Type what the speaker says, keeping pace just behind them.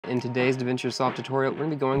In today's DaVinci Resolve tutorial, we're going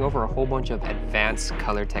to be going over a whole bunch of advanced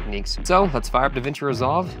color techniques. So let's fire up DaVinci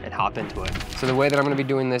Resolve and hop into it. So the way that I'm going to be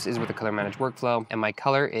doing this is with the color manage workflow, and my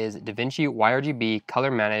color is DaVinci YRGB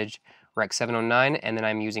color managed Rec 709, and then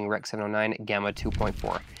I'm using Rec 709 Gamma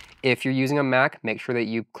 2.4. If you're using a Mac, make sure that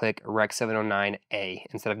you click Rec 709A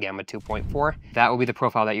instead of Gamma 2.4. That will be the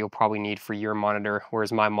profile that you'll probably need for your monitor,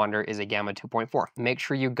 whereas my monitor is a Gamma 2.4. Make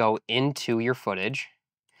sure you go into your footage,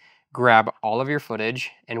 grab all of your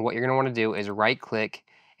footage, and what you're going to want to do is right click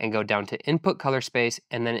and go down to input color space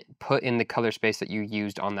and then put in the color space that you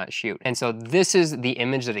used on that shoot. And so this is the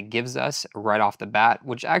image that it gives us right off the bat,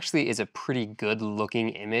 which actually is a pretty good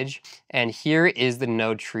looking image. And here is the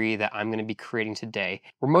node tree that I'm going to be creating today.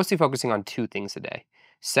 We're mostly focusing on two things today: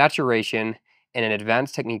 saturation and an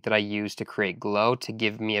advanced technique that I use to create glow to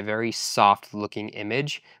give me a very soft looking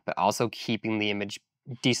image, but also keeping the image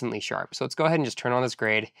decently sharp. So let's go ahead and just turn on this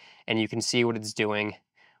grade and you can see what it's doing.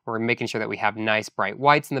 We're making sure that we have nice bright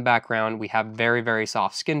whites in the background. We have very, very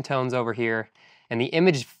soft skin tones over here. And the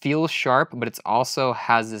image feels sharp, but it also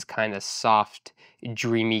has this kind of soft,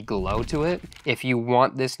 dreamy glow to it. If you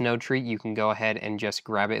want this node tree, you can go ahead and just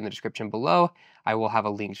grab it in the description below. I will have a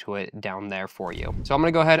link to it down there for you. So I'm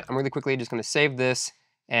gonna go ahead, I'm really quickly just gonna save this,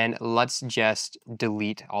 and let's just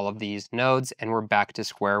delete all of these nodes, and we're back to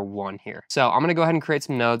square one here. So I'm gonna go ahead and create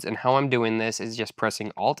some nodes, and how I'm doing this is just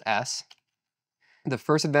pressing Alt-S. The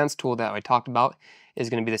first advanced tool that I talked about is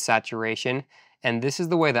gonna be the saturation, and this is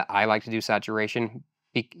the way that I like to do saturation.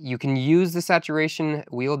 You can use the saturation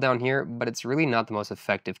wheel down here, but it's really not the most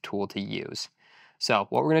effective tool to use. So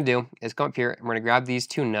what we're gonna do is come up here, and we're gonna grab these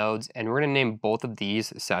two nodes, and we're gonna name both of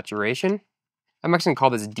these saturation. I'm actually gonna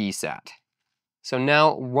call this DSat. So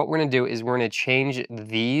now what we're going to do is we're going to change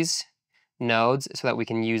these nodes so that we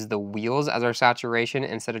can use the wheels as our saturation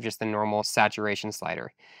instead of just the normal saturation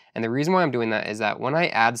slider. And the reason why I'm doing that is that when I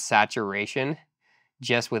add saturation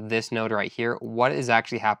just with this node right here, what is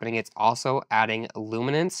actually happening, it's also adding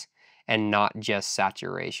luminance and not just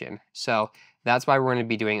saturation. So that's why we're going to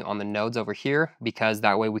be doing it on the nodes over here, because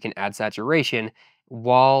that way we can add saturation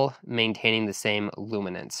while maintaining the same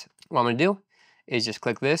luminance. What I'm going to do is just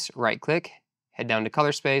click this, right click, head down to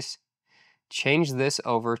color space, change this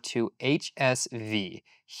over to HSV,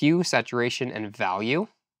 hue, saturation, and value.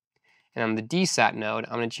 And on the DSat node,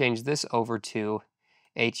 I'm going to change this over to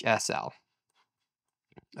HSL.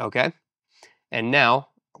 Okay. And now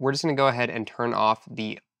we're just going to go ahead and turn off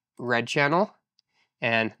the red channel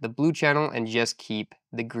and the blue channel and just keep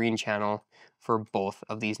the green channel for both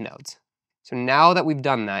of these nodes. So now that we've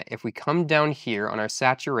done that, if we come down here on our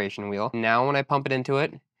saturation wheel, now when I pump it into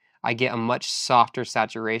it, I get a much softer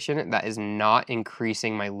saturation that is not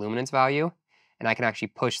increasing my luminance value, and I can actually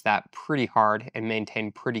push that pretty hard and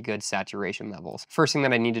maintain pretty good saturation levels. First thing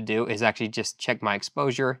that I need to do is actually just check my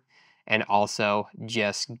exposure and also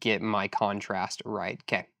just get my contrast right.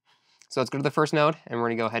 Okay, so let's go to the first node, and we're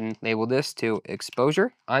gonna go ahead and label this to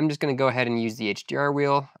exposure. I'm just gonna go ahead and use the HDR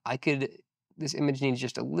wheel. This image needs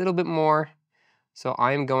just a little bit more, so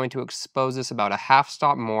I'm going to expose this about a half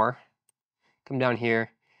stop more. Come down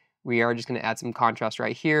here. We are just going to add some contrast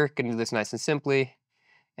right here. Going to do this nice and simply.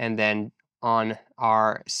 And then on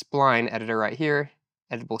our spline editor right here,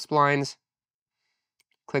 editable splines,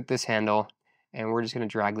 click this handle, and we're just going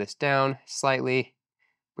to drag this down slightly,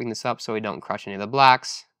 bring this up so we don't crush any of the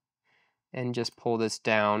blacks, and just pull this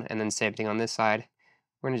down. And then same thing on this side.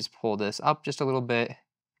 We're going to just pull this up just a little bit,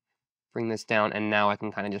 bring this down, and now I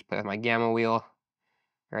can kind of just play with my gamma wheel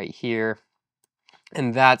right here.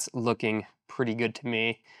 And that's looking pretty good to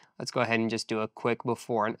me. Let's go ahead and just do a quick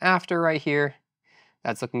before and after right here.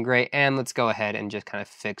 That's looking great. And let's go ahead and just kind of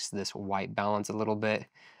fix this white balance a little bit.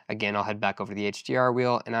 Again, I'll head back over to the HDR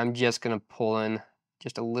wheel, and I'm just going to pull in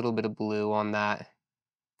just a little bit of blue on that.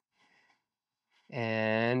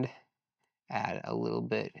 And add a little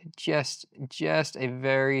bit, just a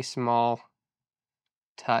very small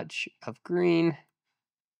touch of green.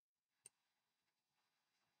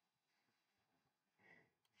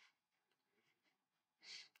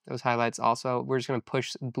 Those highlights also, we're just going to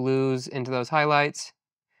push blues into those highlights.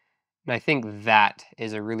 And I think that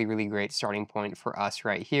is a really, really great starting point for us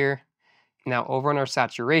right here. Now over on our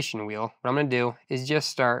saturation wheel, what I'm going to do is just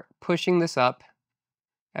start pushing this up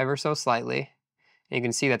ever so slightly. And you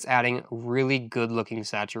can see that's adding really good looking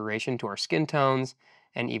saturation to our skin tones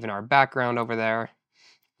and even our background over there.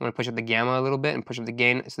 I'm going to push up the gamma a little bit and push up the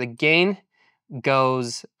gain. So the gain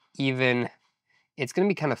goes even, it's going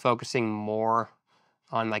to be kind of focusing more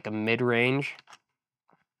on like a mid-range.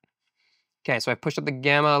 Okay, so I pushed up the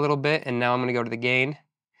gamma a little bit, and now I'm going to go to the gain.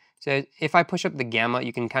 So if I push up the gamma,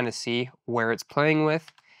 you can kind of see where it's playing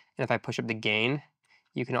with. And if I push up the gain,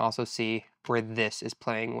 you can also see where this is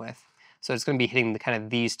playing with. So it's going to be hitting the kind of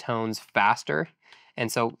these tones faster.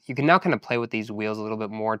 And so you can now kind of play with these wheels a little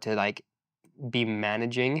bit more to like be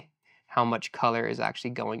managing how much color is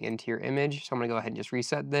actually going into your image. So I'm going to go ahead and just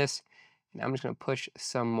reset this. And I'm just going to push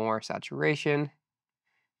some more saturation,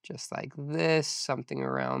 just like this. Something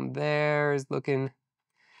around there is looking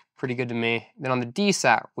pretty good to me. Then on the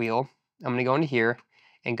desat wheel, I'm going to go into here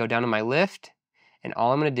and go down to my lift. And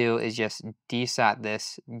all I'm going to do is just desat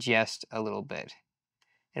this just a little bit.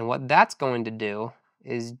 And what that's going to do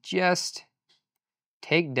is just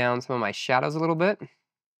take down some of my shadows a little bit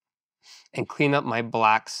and clean up my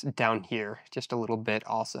blacks down here just a little bit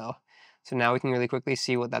also. So now we can really quickly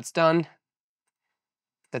see what that's done.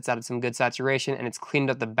 That's added some good saturation, and it's cleaned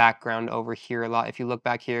up the background over here a lot. If you look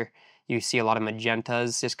back here, you see a lot of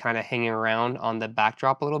magentas just kind of hanging around on the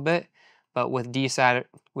backdrop a little bit. But with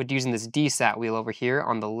using this desat wheel over here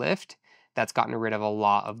on the lift, that's gotten rid of a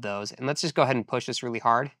lot of those. And let's just go ahead and push this really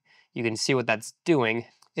hard. You can see what that's doing.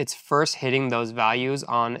 It's first hitting those values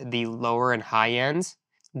on the lower and high ends,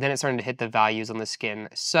 then it's starting to hit the values on the skin.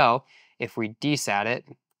 So if we desat it,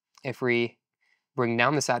 if we bring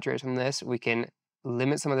down the saturation on this, we can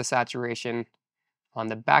limit some of the saturation on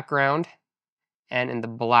the background and in the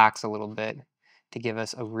blacks a little bit to give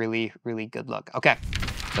us a really, really good look. Okay,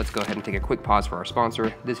 let's go ahead and take a quick pause for our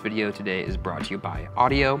sponsor. This video today is brought to you by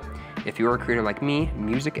Audio. If you're a creator like me,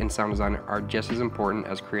 music and sound design are just as important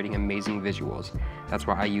as creating amazing visuals. That's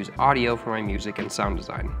why I use Audio for my music and sound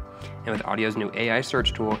design. And with Audio's new AI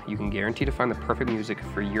search tool, you can guarantee to find the perfect music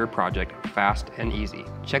for your project fast and easy.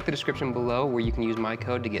 Check the description below where you can use my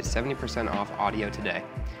code to get 70% off Audio today.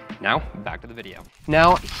 Now, back to the video.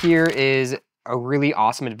 Now, here is a really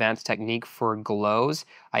awesome advanced technique for glows.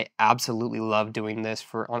 I absolutely love doing this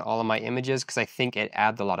on all of my images because I think it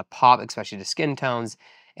adds a lot of pop, especially to skin tones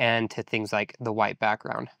and to things like the white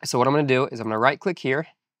background. So what I'm going to do is I'm going to right click here,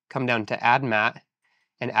 come down to add matte,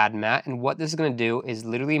 and what this is going to do is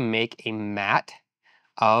literally make a matte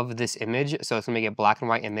of this image. So it's going to make a black and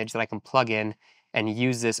white image that I can plug in and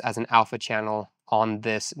use this as an alpha channel on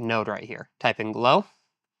this node right here. Type in glow.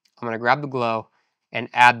 I'm going to grab the glow and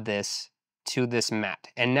add this to this matte.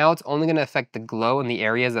 And now it's only going to affect the glow in the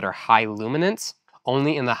areas that are high luminance,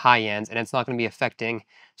 only in the high ends, and it's not going to be affecting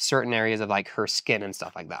certain areas of like her skin and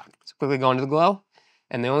stuff like that. So quickly go into the glow,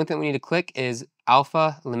 and the only thing we need to click is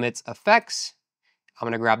alpha limits effects. I'm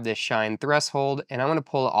going to grab this shine threshold and I'm going to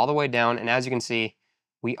pull it all the way down, and as you can see,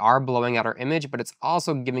 we are blowing out our image, but it's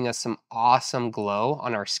also giving us some awesome glow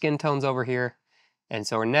on our skin tones over here. And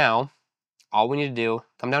so now, all we need to do,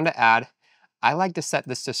 come down to add. I like to set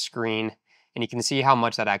this to screen, and you can see how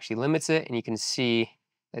much that actually limits it, and you can see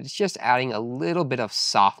that it's just adding a little bit of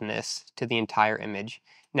softness to the entire image.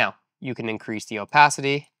 Now, you can increase the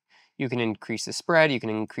opacity, you can increase the spread, you can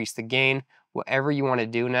increase the gain, whatever you want to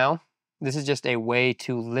do now. This is just a way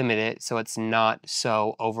to limit it so it's not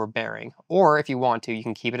so overbearing. Or if you want to, you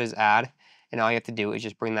can keep it as add, and all you have to do is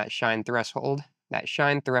just bring that shine threshold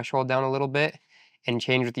down a little bit and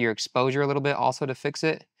change with your exposure a little bit also to fix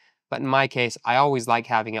it. But in my case, I always like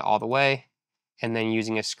having it all the way and then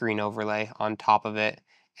using a screen overlay on top of it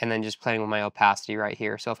and then just playing with my opacity right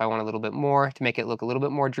here. So if I want a little bit more to make it look a little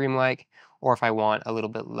bit more dreamlike, or if I want a little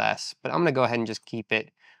bit less. But I'm going to go ahead and just keep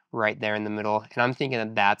it right there in the middle. And I'm thinking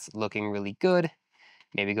that that's looking really good.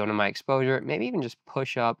 Maybe go to my exposure, maybe even just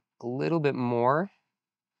push up a little bit more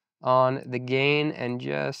on the gain and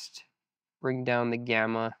just bring down the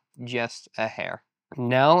gamma just a hair.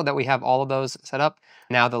 Now that we have all of those set up,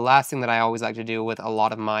 now the last thing that I always like to do with a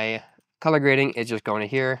lot of my color grading is just go into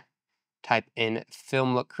here, type in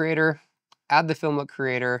film look creator, add the film look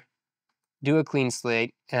creator, do a clean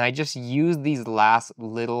slate, and I just use these last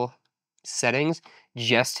little settings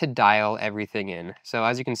just to dial everything in. So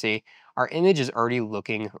as you can see, our image is already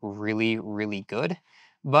looking really, really good,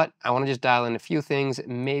 but I want to just dial in a few things,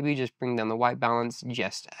 maybe just bring down the white balance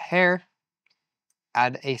just a hair,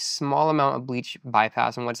 add a small amount of bleach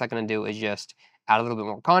bypass, and what's that going to do is just add a little bit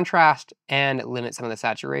more contrast and limit some of the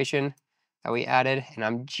saturation that we added, and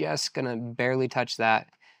I'm just going to barely touch that,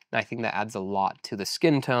 and I think that adds a lot to the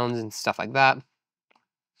skin tones and stuff like that.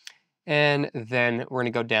 And then we're going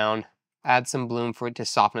to go down, add some bloom for it to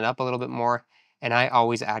soften it up a little bit more, and I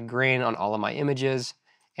always add grain on all of my images,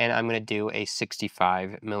 and I'm going to do a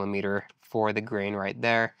 65mm for the grain right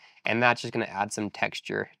there, and that's just going to add some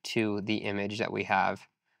texture to the image that we have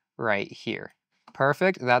right here.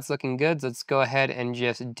 Perfect, that's looking good. So let's go ahead and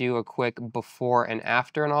just do a quick before and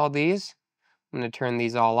after on all these. I'm going to turn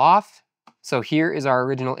these all off. So here is our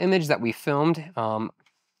original image that we filmed.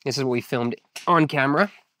 This is what we filmed on camera.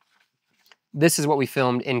 This is what we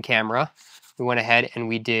filmed in camera. we went ahead and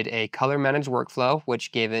we did a color managed workflow,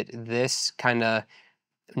 which gave it this kind of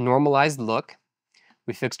normalized look.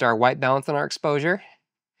 We fixed our white balance on our exposure.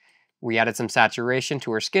 We added some saturation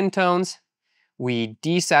to our skin tones. We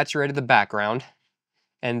desaturated the background.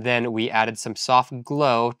 And then we added some soft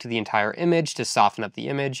glow to the entire image to soften up the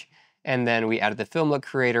image. And then we added the film look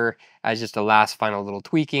creator as just a last final little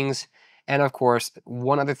tweakings. And of course,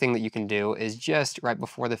 one other thing that you can do is just right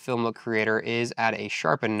before the film look creator is add a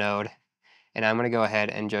sharpen node. And I'm going to go ahead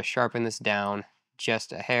and just sharpen this down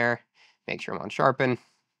just a hair. Make sure I'm on sharpen. I'm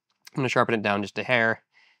going to sharpen it down just a hair.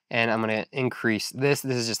 And I'm going to increase this.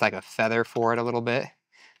 This is just like a feather for it a little bit.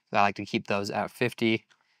 So I like to keep those at 50.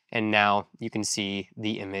 And now you can see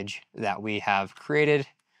the image that we have created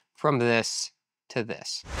from this to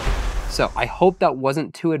this. So I hope that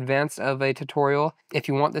wasn't too advanced of a tutorial. If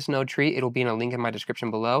you want this node tree, it'll be in a link in my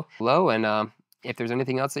description below. And if there's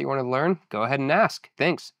anything else that you want to learn, go ahead and ask.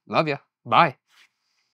 Thanks. Love ya. Bye.